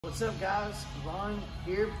What's up guys, Ron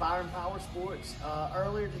here, Byron Power Sports.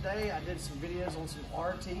 Earlier today I did some videos on some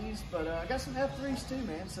RTs, but I got some F3s too,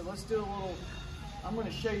 man. So let's do a little, I'm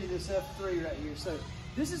gonna show you this F3 right here. So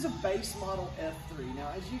this is a base model F3. Now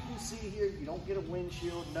as you can see here, you don't get a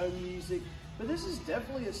windshield, no music, but this is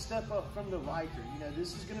definitely a step up from the Riker. You know,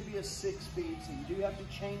 this is gonna be a 6-speed, so you do have to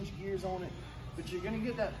change gears on it, but you're gonna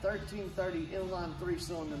get that 1330 inline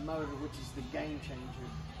 3-cylinder motor, which is the game changer.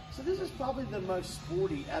 So this is probably the most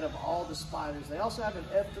sporty out of all the Spyders. They also have an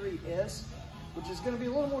F3S, which is going to be a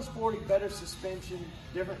little more sporty, better suspension,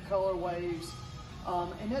 different colorways.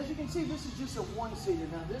 And as you can see, this is just a one-seater.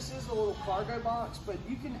 Now this is a little cargo box, but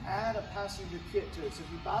you can add a passenger kit to it. So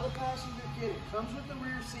if you buy the passenger kit, it comes with the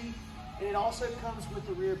rear seat, and it also comes with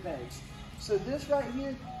the rear pegs. So this right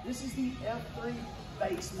here, this is the F3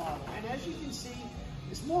 base model. And as you can see,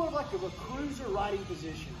 it's more of like a cruiser riding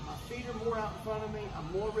position. My feet are more out in front of me,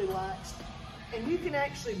 I'm more relaxed. And you can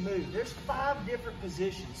actually move. There's 5 different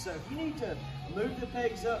positions. So if you need to move the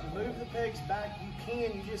pegs up, move the pegs back, you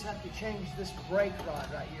can. You just have to change this brake rod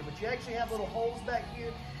right here. But you actually have little holes back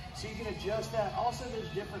here, so you can adjust that. Also, there's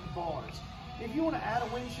different bars. If you want to add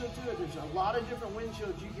a windshield to it, there's a lot of different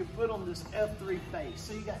windshields you can put on this F3 base.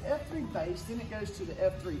 So you got F3 base, then it goes to the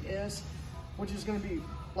F3S, which is going to be,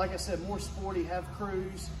 like I said, more sporty, have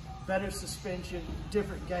cruise, better suspension,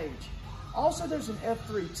 different gauge. Also, there's an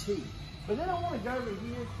F3T. But then I want to go over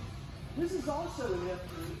here. This is also an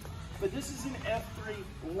F3, but this is an F3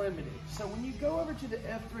 Limited. So when you go over to the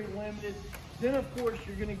F3 Limited, then of course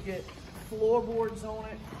you're going to get floorboards on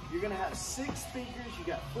it. You're going to have 6 speakers. You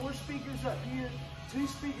got 4 speakers up here, 2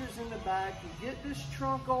 speakers in the back. You get this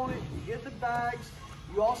trunk on it. You get the bags.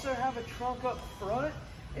 You also have a trunk up front.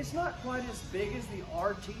 It's not quite as big as the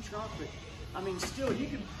RT trunk, but I mean, still, you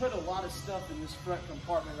can put a lot of stuff in this front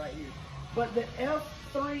compartment right here. But the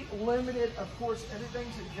F3 Limited, of course,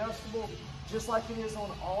 everything's adjustable, just like it is on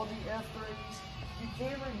all the F3s. You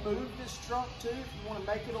can remove this trunk too if you want to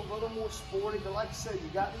make it a little more sporty. But like I said, you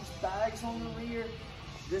got these bags on the rear.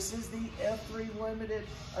 This is the F3 Limited,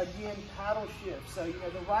 again, paddle shift. So, you know,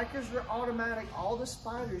 the Rikers are automatic. All the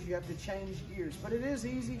Spyders, you have to change gears. But it is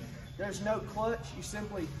easy. There's no clutch. You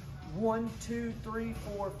simply 1, 2, 3,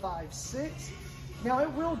 4, 5, 6. Now, it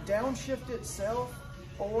will downshift itself.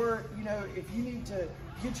 Or, you know, if you need to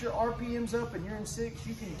get your RPMs up and you're in 6,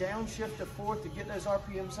 you can downshift to 4th to get those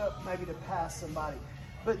RPMs up, maybe to pass somebody.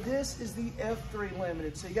 But this is the F3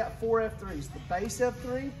 Limited. So you got 4 F3s. The base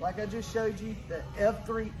F3, like I just showed you, the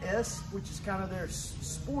F3S, which is kind of their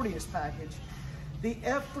sportiest package. The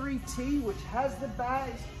F3T, which has the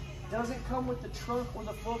bags, doesn't come with the trunk or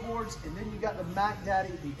the floorboards. And then you got the Mac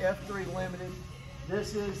Daddy, the F3 Limited.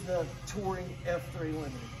 This is the touring F3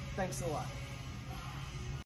 Limited. Thanks a lot.